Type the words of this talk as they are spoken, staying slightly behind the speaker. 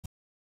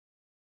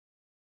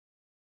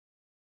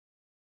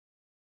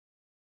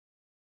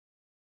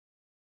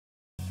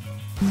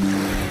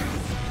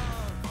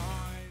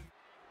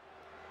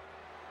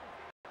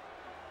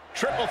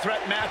triple threat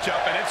matchup,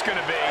 and it's going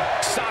to be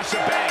Sasha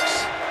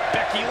Banks,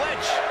 Becky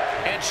Lynch,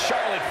 and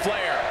Charlotte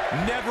Flair.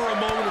 Never a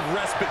moment of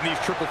respite in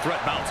these triple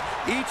threat bouts.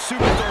 Each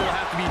superstar will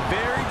have to be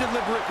very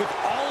deliberate with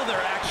all of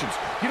their actions.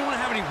 You don't want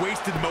to have any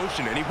wasted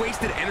motion, any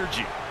wasted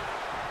energy.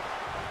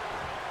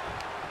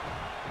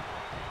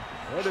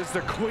 What is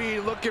the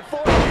Queen looking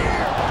for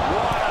here?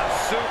 What a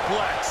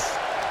suplex.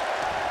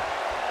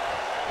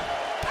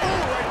 Oh,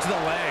 right to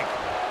the leg.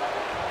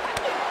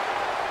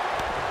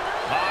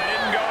 Oh,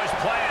 didn't go as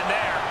planned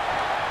there.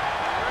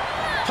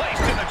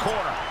 Placed in the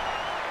corner.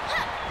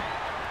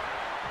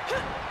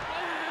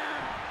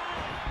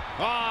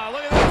 Ah,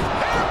 look at this.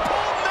 Hair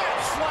pull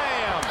net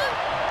slam.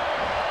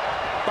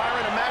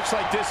 Byron, a match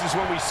like this is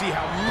when we see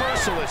how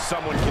merciless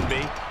someone can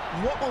be.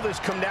 What will this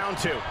come down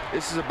to?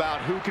 This is about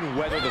who can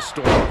weather the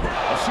storm.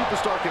 A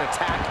superstar can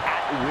attack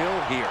at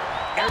will here.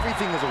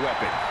 Everything is a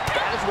weapon.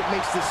 That is what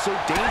makes this so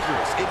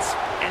dangerous. It's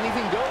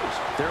anything goes.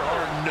 There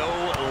are no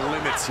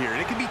limits here. And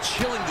it can be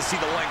chilling to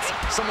see the lengths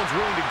someone's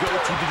willing to go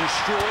to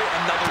destroy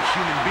another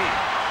human being.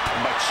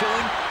 And by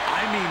chilling,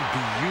 I mean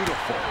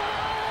beautiful.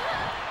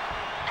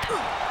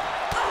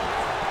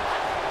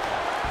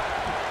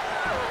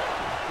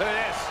 Look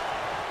at this.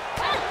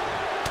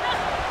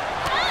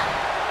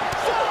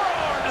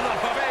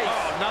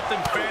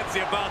 Nothing fancy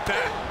about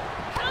that.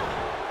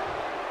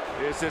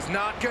 This is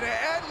not going to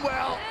end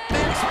well.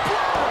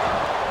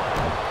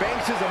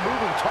 Banks is a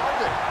moving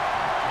target.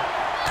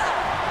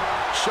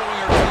 Showing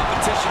her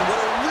competition what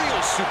a real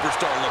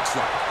superstar looks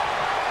like.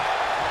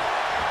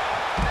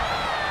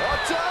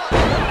 What's up?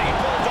 Running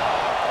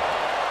bulldog.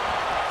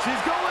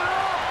 She's going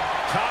up.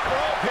 Top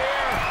rope here.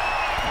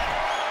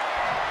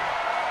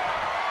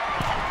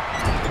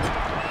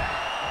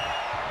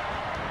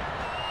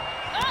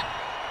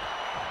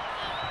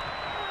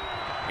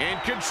 In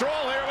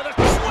control here with a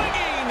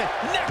swinging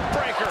neck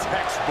breaker.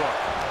 Textbook.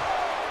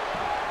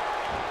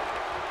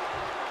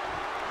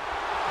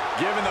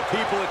 Giving the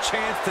people a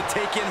chance to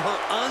take in her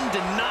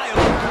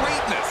undeniable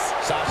greatness.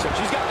 Sasha,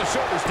 she's got the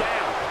shoulders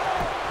down.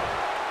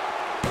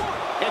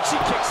 And she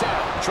kicks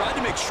out. Tried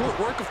to make short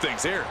work of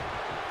things here.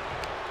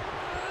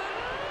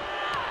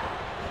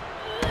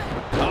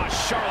 Oh,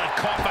 Charlotte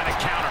caught by the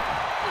counter.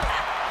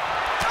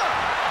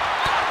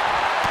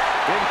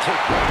 Big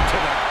kick right to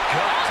the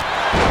gut.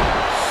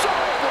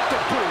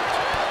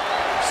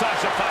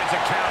 Sasha finds a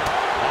counter.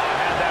 Oh,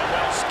 had that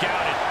well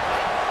scouted.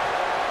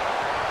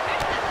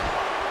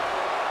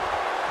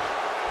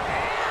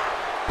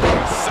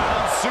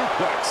 Sound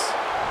suplex.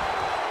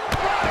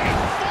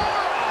 Running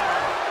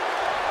forearm.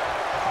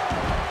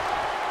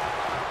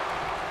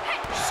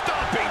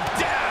 Stomping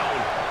down.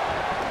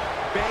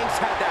 Banks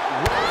had that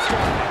well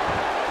scouted.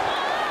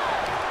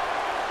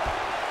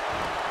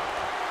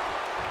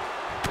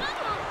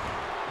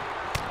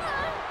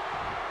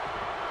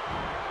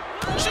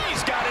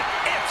 She's got an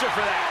answer for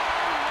that.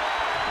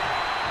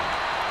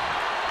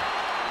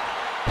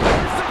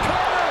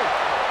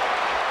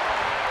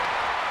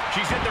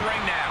 She's in the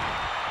ring now.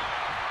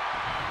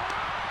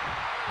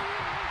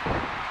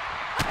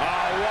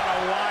 Oh, what a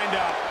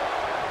wind-up.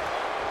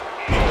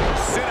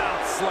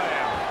 Sit-out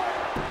slam.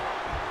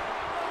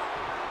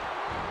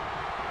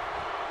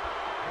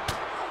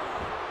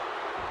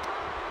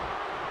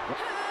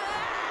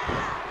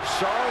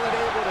 Charlotte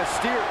able to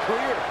steer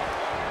clear.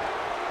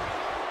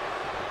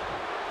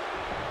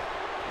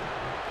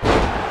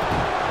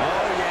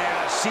 Oh,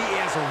 yeah, she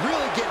is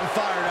really getting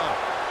fired up.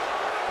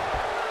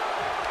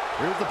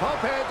 Here's the pump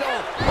handle.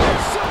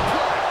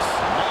 Suplex.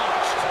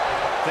 Launched.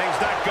 Things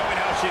not going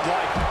how she'd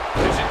like.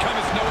 This should come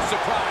as no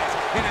surprise.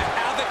 In a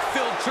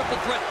havoc-filled triple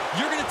threat,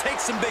 you're going to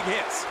take some big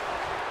hits.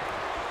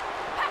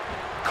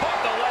 Caught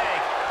the leg.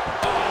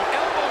 Oh,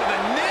 elbow to the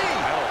knee.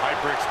 That'll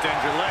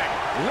hyperextend your leg.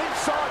 Lench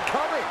saw it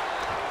coming.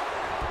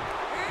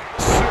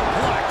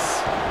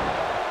 Suplex.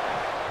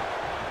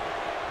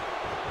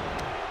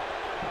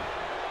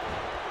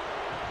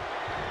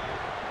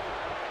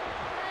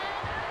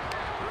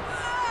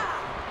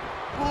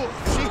 Ooh,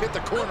 she hit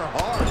the corner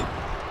hard.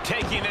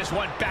 Taking this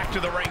one back to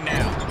the ring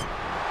now.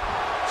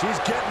 She's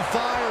getting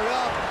fired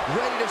up,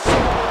 ready to show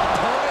her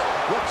opponent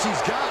what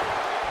she's got.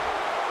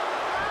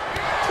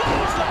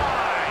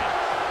 Clothesline.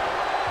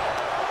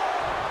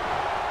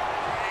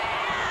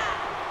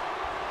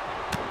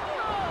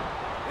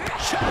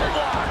 Shoulder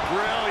block.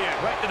 Brilliant.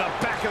 Right to the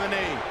back of the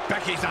knee.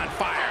 Becky's on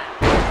fire.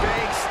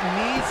 Banks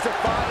needs to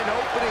find an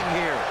opening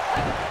here.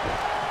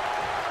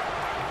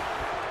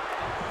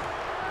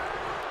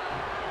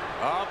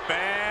 Up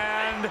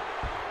and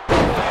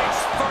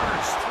face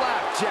first.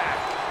 Flapjack.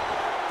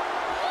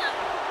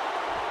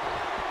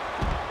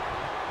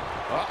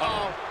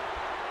 Uh-oh.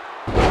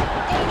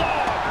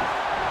 Bulldog.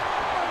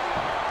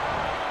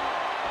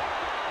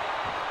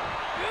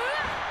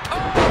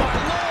 Oh, my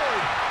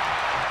Lord.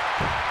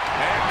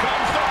 Here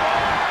comes the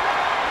rope.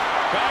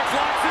 Banks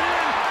locks it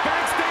in.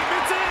 Banks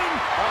statements in.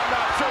 I'm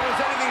not sure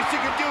there's anything she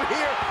can do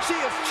here. She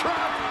is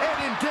trapped and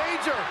in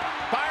danger.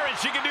 Byron,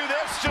 she can do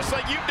this just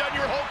like you've done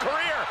your whole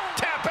career.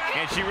 Tap out.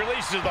 And she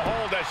releases the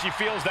hold as she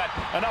feels that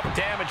enough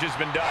damage has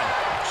been done.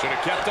 Should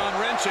have kept on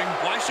wrenching.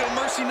 Why show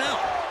mercy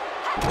now?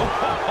 Oh,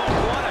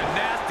 what a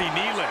nasty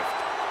knee lift.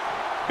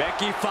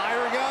 Becky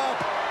firing up.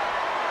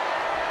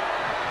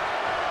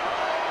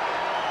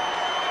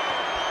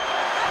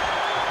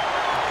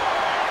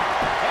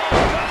 Oh,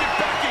 look at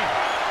Becky.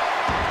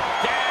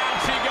 Down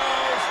she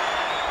goes.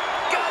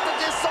 Got the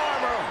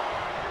disarmer.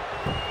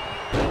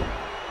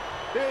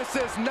 This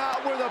is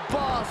not where the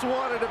boss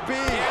wanted to be.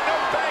 And no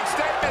bank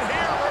statement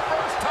here.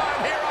 Reverse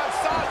time here on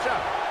Sasha.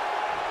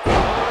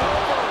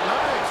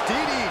 Nice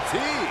DDT.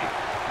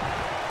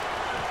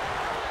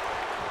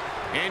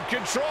 In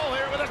control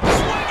here with a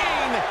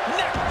swinging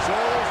neck.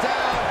 Shoulders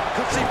down.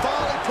 Could she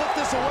finally put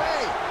this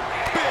away?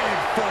 Big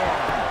form.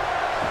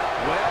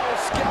 Well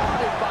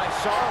scouted by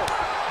Charlotte.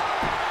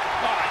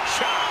 Oh,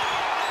 chop.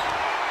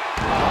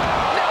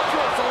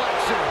 Natural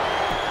selection.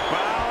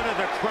 Bow to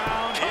the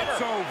crown. Cover. It's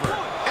over.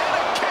 And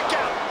a kick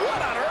out. What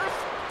on earth?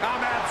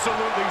 I'm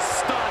absolutely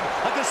stunned.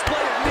 A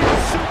display of near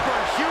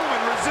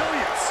superhuman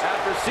resilience.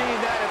 After seeing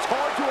that, it's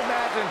hard to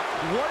imagine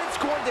what it's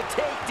going to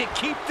take to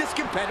keep this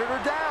competitor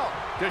down.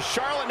 Does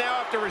Charlotte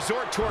now have to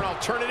resort to an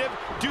alternative?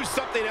 Do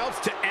something else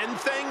to end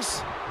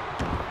things?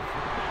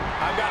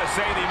 I've got to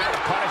say, the amount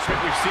of punishment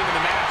we've seen in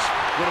the match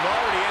would have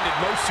already ended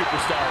most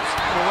superstars.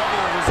 The level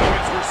of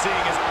resilience we're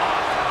seeing is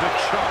off the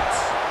charts.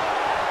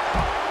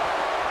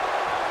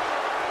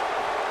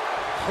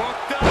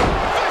 Hooked up.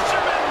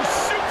 Fisherman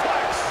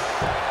suplex.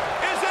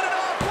 Is it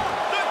enough?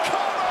 The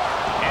cover.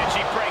 And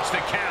she breaks the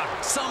count.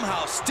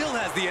 Somehow still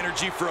has the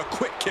energy for a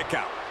quick kick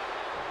out.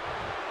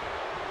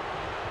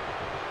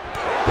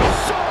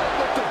 Charlotte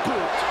with the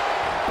boot.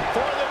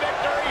 For the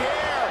victory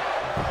here.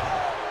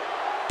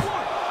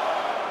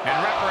 And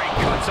referee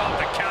cuts off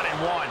the count in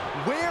one.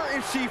 Where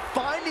is she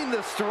finding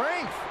the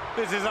strength?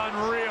 This is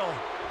unreal.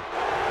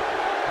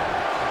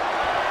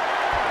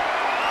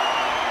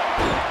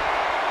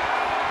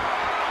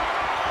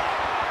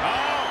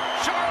 Oh,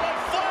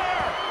 Charlotte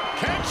Flair!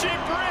 Can she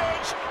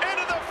bridge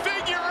into the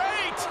figure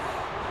eight?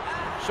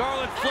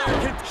 Charlotte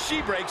Flair,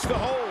 she breaks the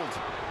hold.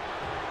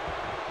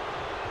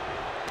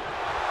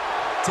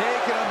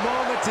 Taking a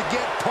moment to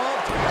get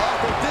pumped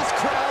off of this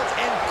crowd's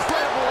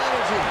incredible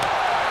energy.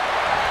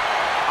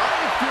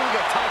 I'm feeling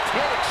a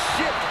titanic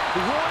ship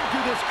roaring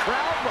through this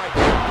crowd right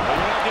now. Well,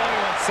 you're not the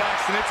only one,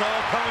 Saxton. It's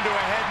all coming to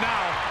a head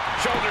now.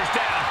 Shoulders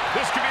down.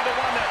 This could be the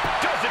one that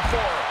does it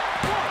for her.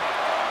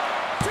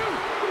 1, 2.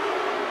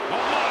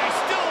 Oh, my,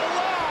 still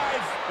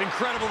alive.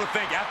 Incredible to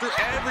think. After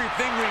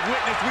everything we've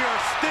witnessed, we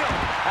are still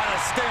at a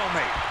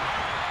stalemate.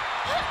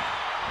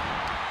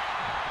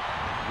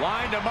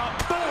 Wind him up.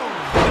 Boom.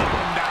 Knock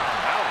him down.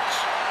 Ouch.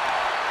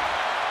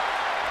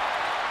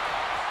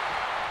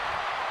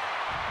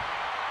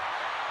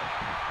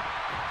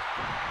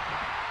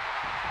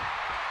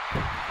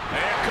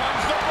 There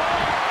comes the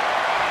ball.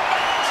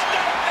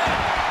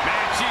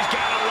 Man, she's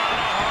got a lot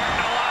of heart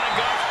and a lot of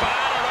guts, but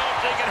I don't know if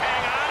she can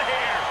hang on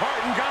here. Heart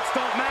and guts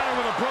don't matter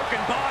with a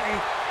broken body.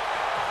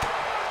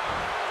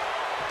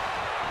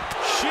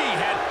 She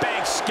had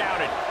Banks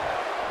scouted.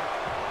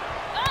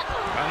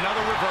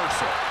 Another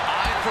reversal.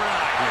 Eye for an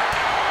eye here.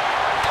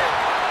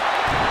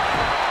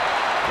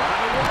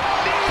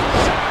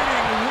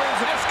 Shining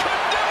wisdom. This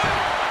could do it.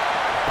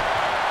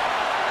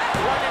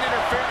 Running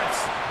interference.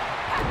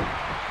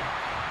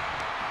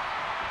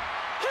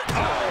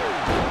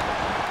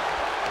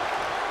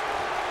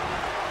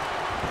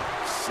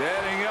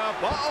 Setting up.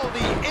 Uh-oh,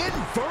 the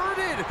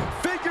inverted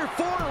figure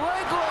 4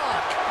 leg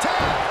lock.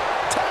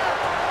 Tap, tap.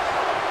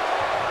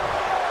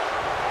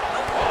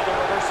 Oh, the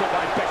reversal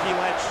by Becky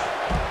Lench.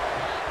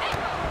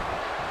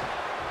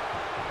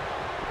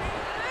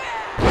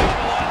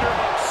 Double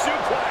underhook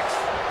suplex.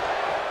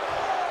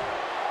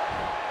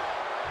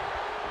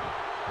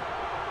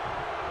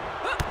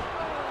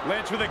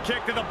 Lench with a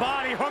kick to the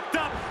body, hooked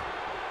up.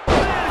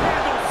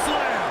 Manhandle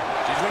slam.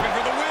 She's looking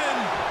for the win.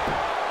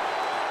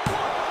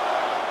 1,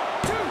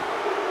 2.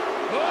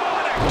 Oh,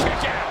 and a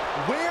kick out.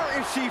 Where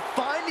is she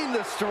finding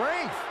the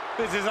strength?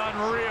 This is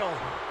unreal.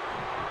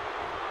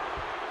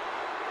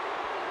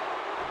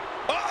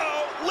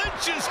 Uh-oh,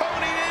 Lench is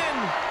honing in.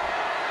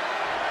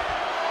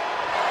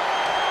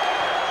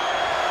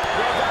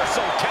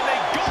 Reversal, can they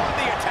go on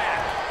the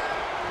attack?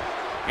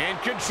 In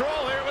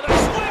control here with a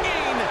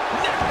swinging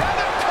neck and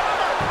the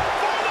cover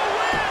for the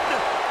win.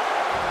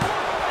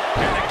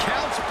 And the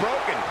count's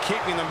broken,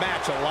 keeping the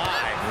match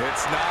alive.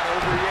 It's not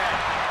over yet.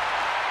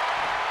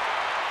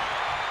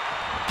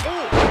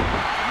 Ooh,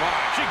 my.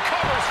 She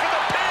covers for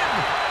the pin.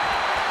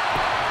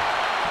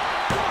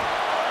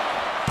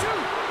 1, 2.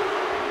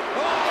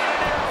 Oh, and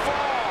an air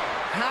fall.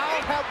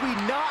 How have we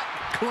not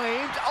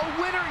claimed a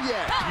winner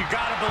yet? You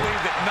gotta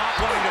believe that not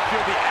wanting to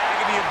feel the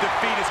agony of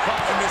defeat is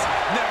causing this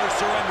never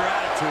surrender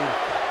attitude.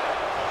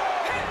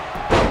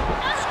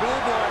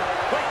 Schoolboy.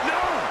 Wait,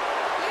 no!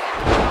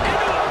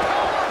 Into the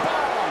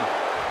powerbomb!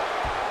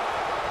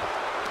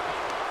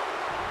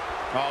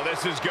 Oh,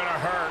 this is gonna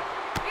hurt.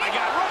 I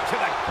got right to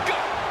the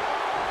gut.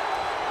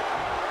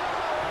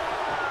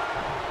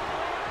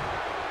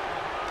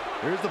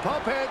 Here's the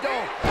pump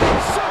handle.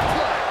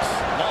 Suplex.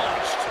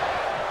 Launched.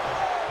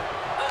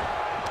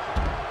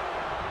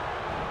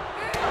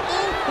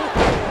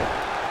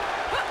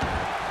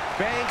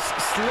 Banks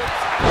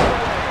slips out of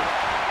the way.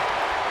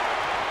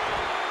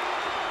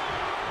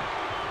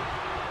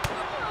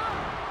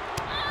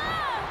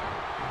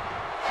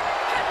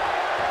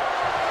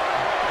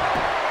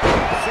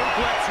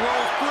 Suplex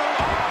rolls through.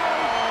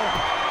 Oh!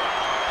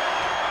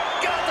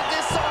 Got the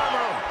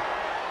disarmer.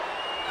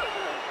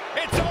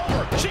 It's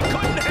over. She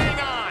couldn't hang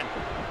on.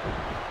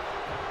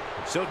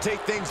 She'll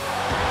take things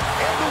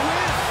and the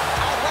win.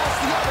 Outlast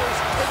the others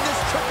in this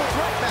triple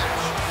threat match.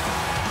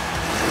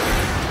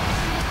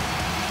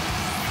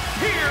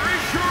 Here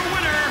is your